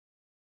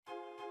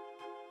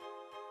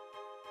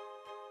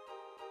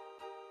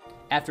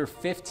After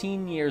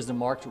 15 years, the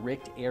Mark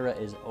Richt era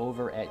is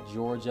over at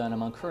Georgia, and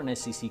among current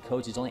SEC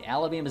coaches, only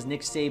Alabama's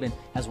Nick Saban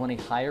has won a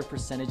higher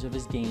percentage of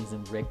his games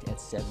than Richt at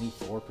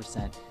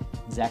 74%.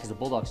 Zach, as the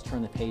Bulldogs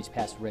turn the page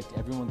past Richt,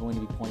 everyone going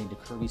to be pointing to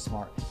Kirby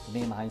Smart, the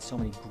man behind so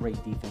many great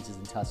defenses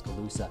in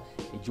Tuscaloosa,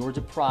 a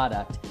Georgia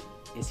product.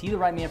 Is he the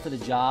right man for the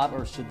job,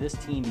 or should this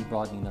team be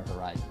broadening their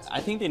horizons? I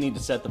think they need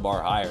to set the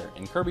bar higher,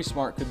 and Kirby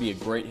Smart could be a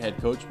great head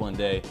coach one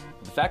day.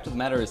 But the fact of the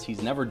matter is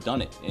he's never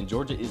done it, and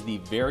Georgia is the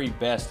very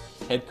best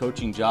head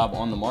coaching job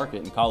on the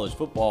market in college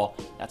football.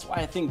 That's why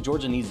I think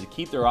Georgia needs to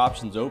keep their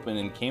options open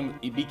and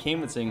be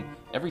canvassing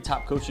every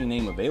top coaching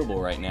name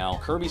available right now.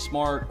 Kirby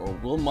Smart or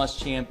Will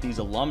Muschamp, these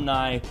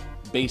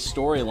alumni-based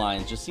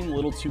storylines just seem a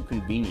little too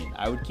convenient.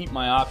 I would keep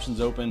my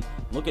options open,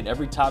 look at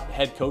every top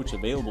head coach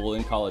available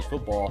in college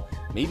football,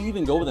 maybe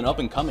even go with an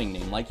up-and-coming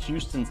name like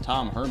Houston's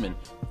Tom Herman.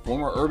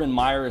 Former Urban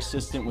Meyer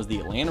assistant, was the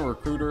Atlanta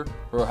recruiter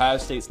for Ohio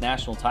State's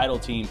national title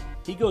team.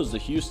 He goes to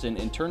Houston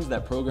and turns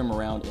that program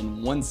around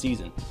in one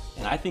season.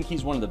 And I think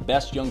he's one of the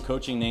best young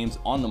coaching names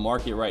on the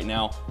market right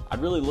now.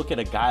 I'd really look at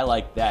a guy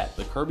like that.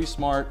 The Kirby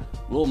Smart,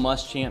 Will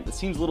Muschamp, that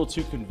seems a little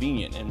too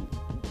convenient. And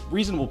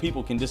reasonable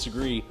people can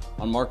disagree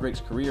on Mark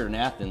Richt's career in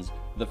Athens.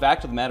 The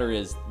fact of the matter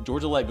is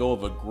Georgia let go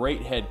of a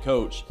great head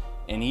coach,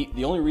 and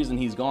the only reason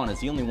he's gone is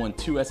he only won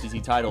 2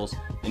 SEC titles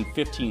in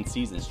 15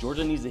 seasons.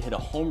 Georgia needs to hit a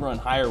home run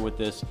higher with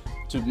this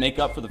to make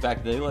up for the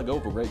fact that they let go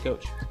of a great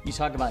coach. You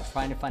talk about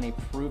trying to find a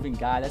proven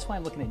guy. That's why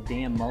I'm looking at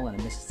Dan Mullen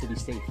in Mississippi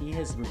State. He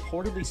has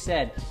reportedly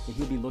said that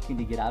he'll be looking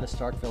to get out of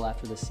Starkville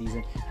after the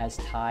season, has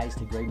ties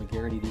to Greg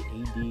McGarity,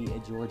 the AD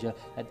at Georgia.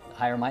 That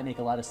hire might make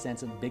a lot of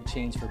sense, a big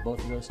change for both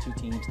of those two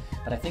teams.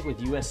 But I think with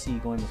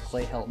USC going with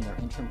Clay Helton, their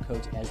interim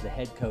coach, as the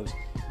head coach,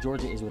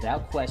 Georgia is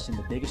without question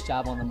the biggest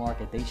job on the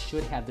market. They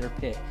should have their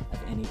pick of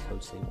any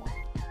coach they want.